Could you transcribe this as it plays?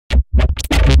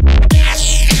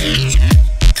Hey,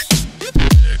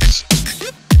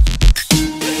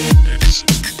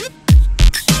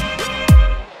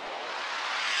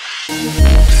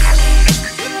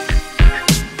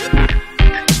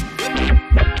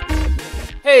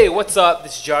 what's up?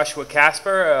 This is Joshua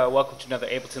Casper. Welcome to another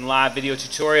Ableton Live video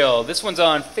tutorial. This one's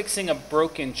on fixing a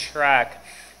broken track.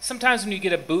 Sometimes when you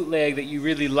get a bootleg that you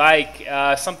really like,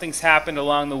 something's happened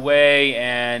along the way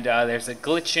and there's a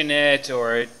glitch in it,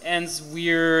 or it ends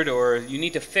weird, or you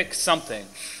need to fix something.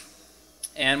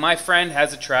 And my friend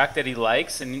has a track that he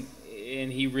likes, and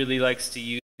he really likes to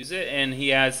use it, and he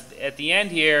has, at the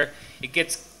end here, it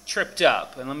gets tripped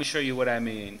up. And let me show you what I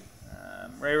mean.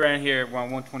 Right around here, around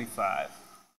 125.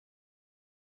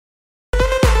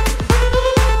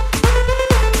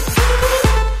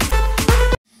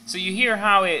 So you hear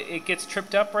how it gets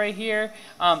tripped up right here?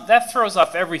 That throws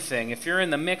off everything. If you're in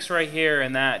the mix right here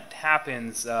and that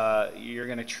happens, you're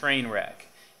going to train wreck.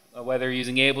 Whether you're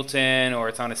using Ableton or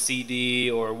it's on a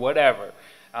CD or whatever.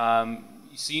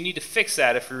 So you need to fix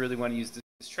that if you really want to use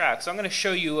this track. So I'm going to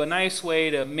show you a nice way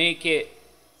to make it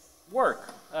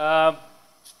work.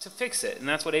 To fix it, and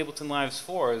that's what Ableton Live's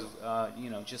for, is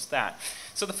just that.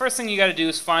 So the first thing you got to do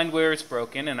is find where it's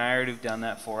broken, and I already have done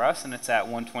that for us, and it's at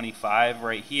 125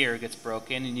 right here. It gets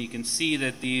broken, and you can see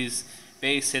that these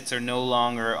bass hits are no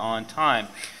longer on time.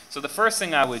 So the first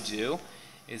thing I would do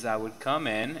is I would come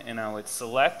in and I would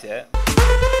select it,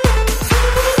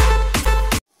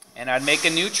 and I'd make a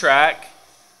new track,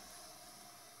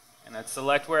 and I'd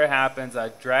select where it happens.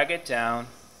 I'd drag it down,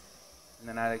 and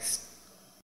then I'd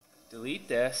delete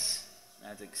this, and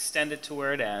I'd extend it to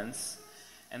where it ends.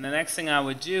 And the next thing I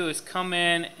would do is come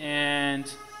in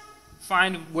and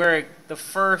find where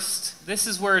this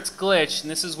is where it's glitched,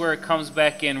 and this is where it comes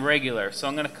back in regular. So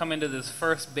I'm going to come into this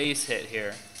first bass hit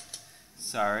here.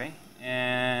 Sorry.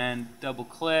 And double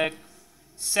click,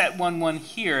 set 1-1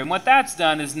 here. And what that's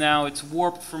done is now it's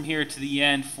warped from here to the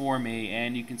end for me,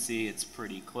 and you can see it's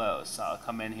pretty close. So I'll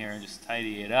come in here and just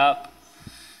tidy it up.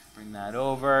 Bring that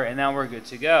over, and now we're good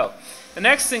to go. The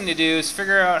next thing to do is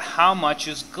figure out how much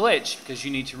is glitched, because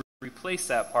you need to replace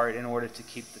that part in order to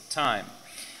keep the time.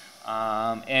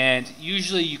 And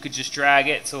usually you could just drag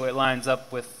it so it lines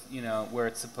up with where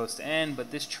it's supposed to end, but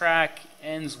this track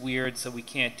ends weird, so we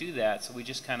can't do that, so we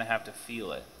just kind of have to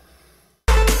feel it.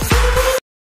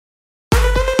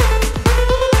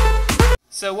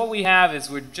 So what we have is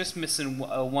we're just missing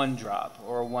a 1 drop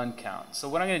or a 1 count. So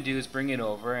what I'm going to do is bring it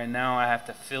over, and now I have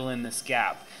to fill in this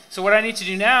gap. So what I need to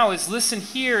do now is listen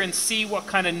here and see what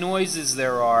kind of noises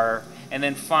there are, and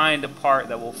then find a part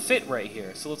that will fit right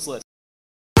here. So let's listen.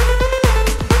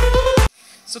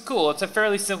 So cool, it's a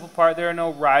fairly simple part. There are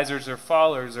no risers or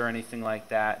fallers or anything like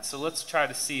that. So let's try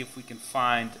to see if we can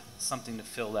find something to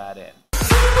fill that in.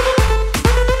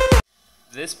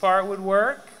 This part would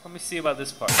work. Let me see about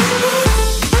this part.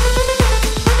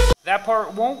 That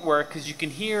part won't work because you can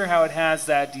hear how it has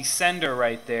that descender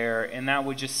right there, and that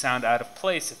would just sound out of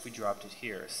place if we dropped it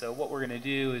here. So what we're going to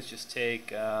do is just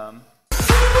take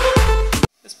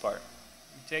this part.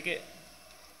 Take it,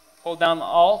 hold down the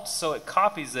Alt so it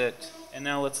copies it, and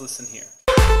now let's listen here.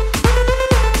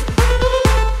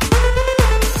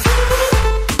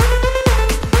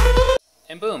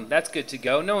 And boom, that's good to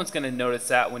go. No one's going to notice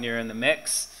that when you're in the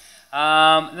mix.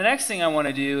 The next thing I want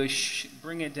to do is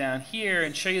bring it down here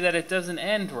and show you that it doesn't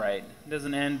end right. It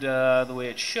doesn't end the way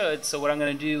it should. So what I'm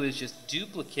going to do is just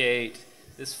duplicate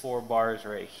this 4 bars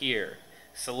right here.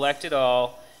 Select it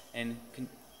all and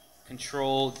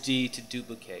Control D to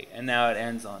duplicate. And now it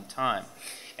ends on time.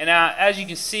 And now, as you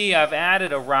can see, I've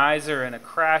added a riser and a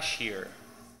crash here.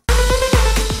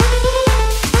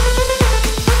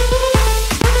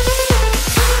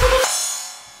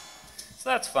 So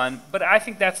that's fun, but I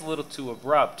think that's a little too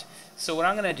abrupt. So what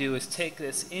I'm going to do is take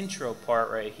this intro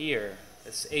part right here,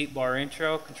 this 8-bar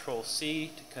intro, Control C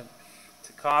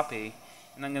to copy,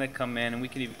 and I'm going to come in, and we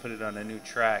can even put it on a new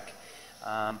track.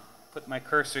 Put my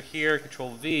cursor here,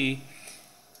 Control V,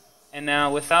 and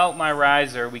now without my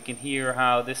riser, we can hear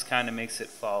how this kind of makes it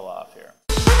fall off here.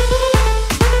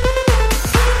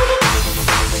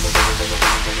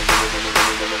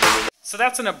 So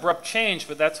that's an abrupt change,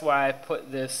 but that's why I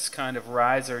put this kind of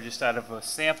riser just out of a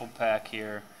sample pack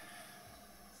here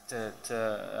to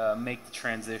make the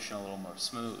transition a little more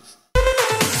smooth.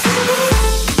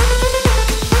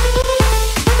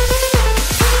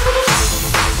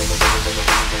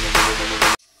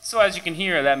 So as you can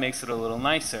hear, that makes it a little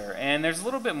nicer. And there's a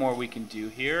little bit more we can do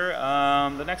here.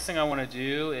 The next thing I want to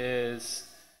do is,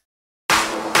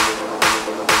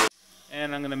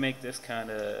 and I'm going to make this kind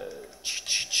of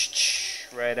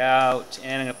right out,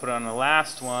 and I'm going to put it on the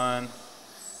last one,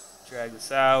 drag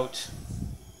this out,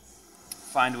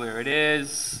 find where it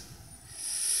is,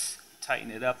 tighten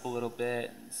it up a little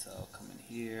bit. So I'll come in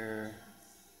here.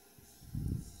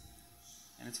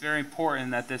 And it's very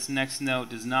important that this next note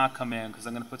does not come in, because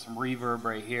I'm going to put some reverb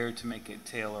right here to make it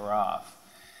tailor off.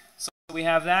 So we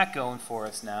have that going for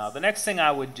us now. The next thing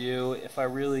I would do, if I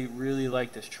really, really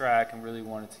like this track and really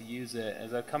wanted to use it,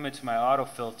 is I'd come into my auto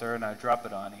filter and I drop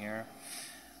it on here.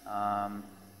 I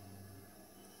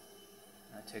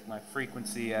take my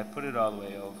frequency, I put it all the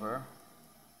way over,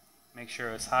 make sure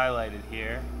it's highlighted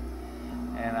here,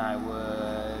 and I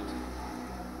would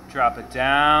drop it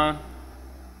down,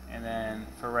 and then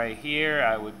for right here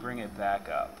I would bring it back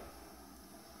up.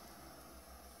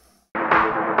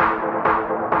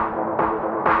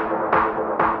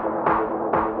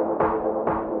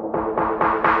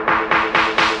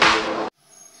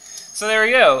 So there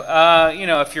we go. You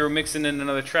know, if you were mixing in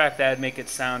another track, that'd make it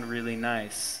sound really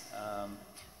nice.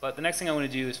 But the next thing I want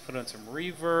to do is put on some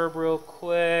reverb real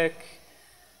quick.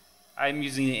 I'm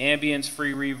using the Ambience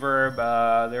free reverb.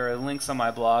 There are links on my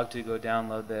blog to go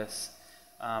download this.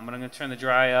 But I'm going to turn the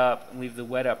dry up and leave the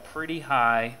wet up pretty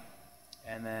high.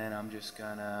 And then I'm just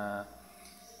going to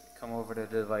come over to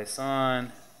the device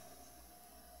on,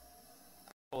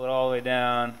 pull it all the way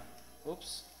down.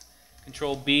 Oops.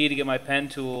 Control B to get my pen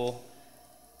tool.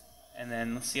 And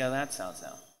then let's see how that sounds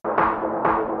now.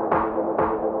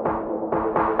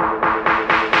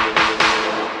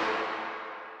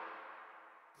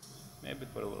 Maybe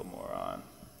put a little more on.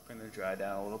 Bring the dry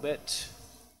down a little bit.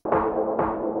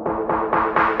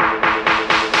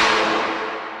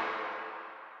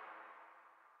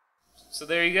 So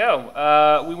there you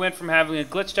go. We went from having a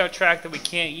glitched out track that we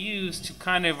can't use to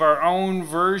kind of our own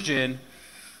version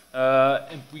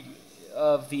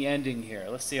of the ending here.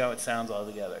 Let's see how it sounds all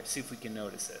together. See if we can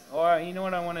notice it. Or you know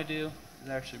what I want to do is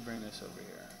actually bring this over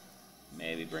here.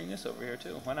 Maybe bring this over here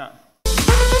too. Why not?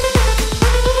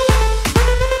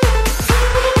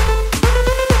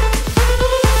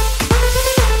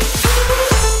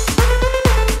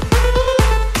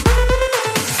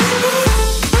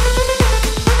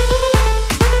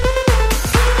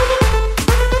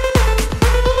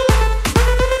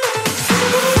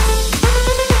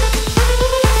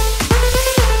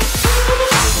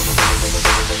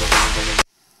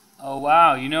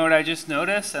 Wow, you know what I just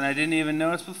noticed, and I didn't even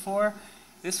notice before?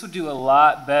 This would do a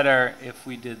lot better if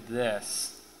we did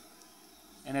this.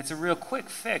 And it's a real quick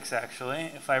fix,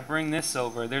 actually. If I bring this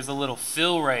over, there's a little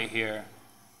fill right here.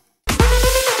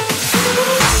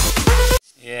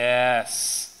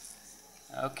 Yes.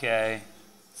 Okay.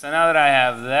 So now that I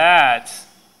have that,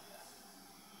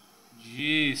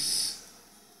 jeez,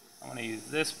 I'm going to use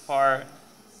this part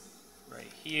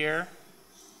right here.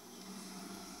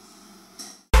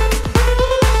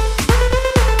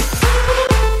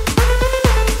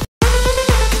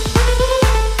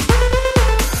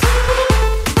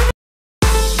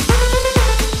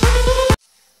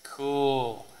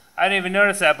 Cool. I didn't even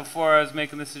notice that before I was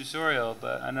making this tutorial,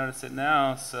 but I noticed it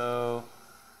now, so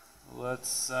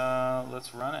let's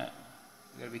run it.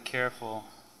 We gotta be careful.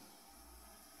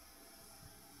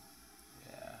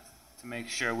 Yeah, to make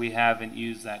sure we haven't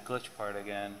used that glitch part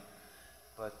again.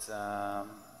 But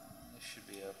it should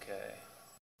be okay.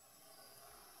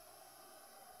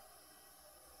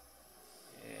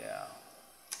 Yeah.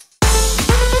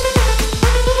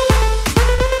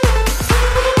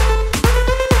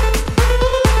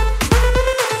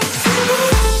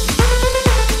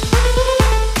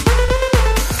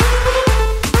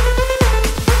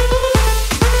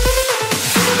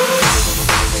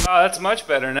 Oh, that's much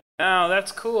better now.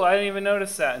 That's cool. I didn't even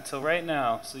notice that until right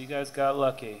now. So you guys got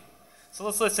lucky. So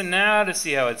let's listen now to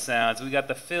see how it sounds. We got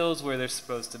the fills where they're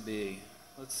supposed to be.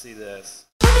 Let's see this.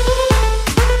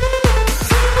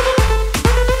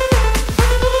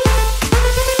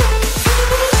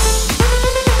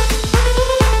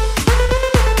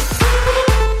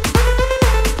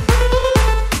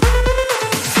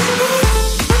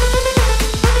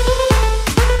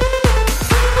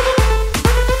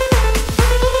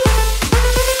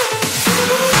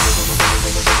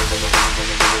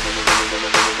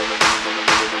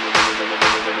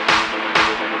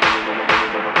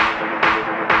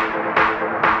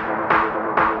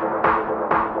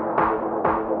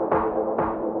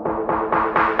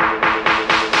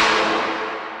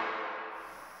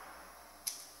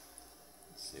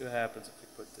 See what happens if we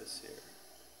put this here.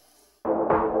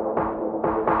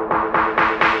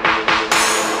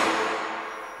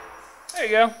 There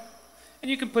you go. And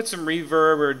you can put some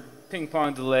reverb or ping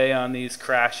pong delay on these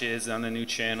crashes on the new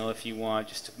channel if you want,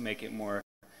 just to make it more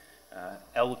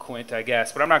eloquent, I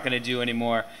guess. But I'm not going to do any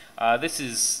more. This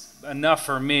is enough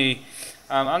for me.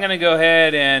 I'm going to go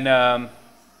ahead and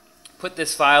put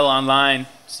this file online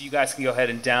so you guys can go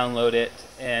ahead and download it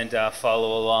and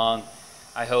follow along.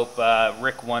 I hope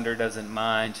Rick Wonder doesn't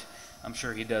mind. I'm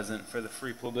sure he doesn't for the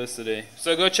free publicity.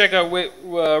 So go check out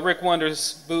Rick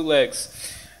Wonder's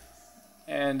bootlegs.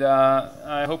 And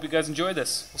I hope you guys enjoyed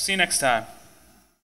this. We'll see you next time.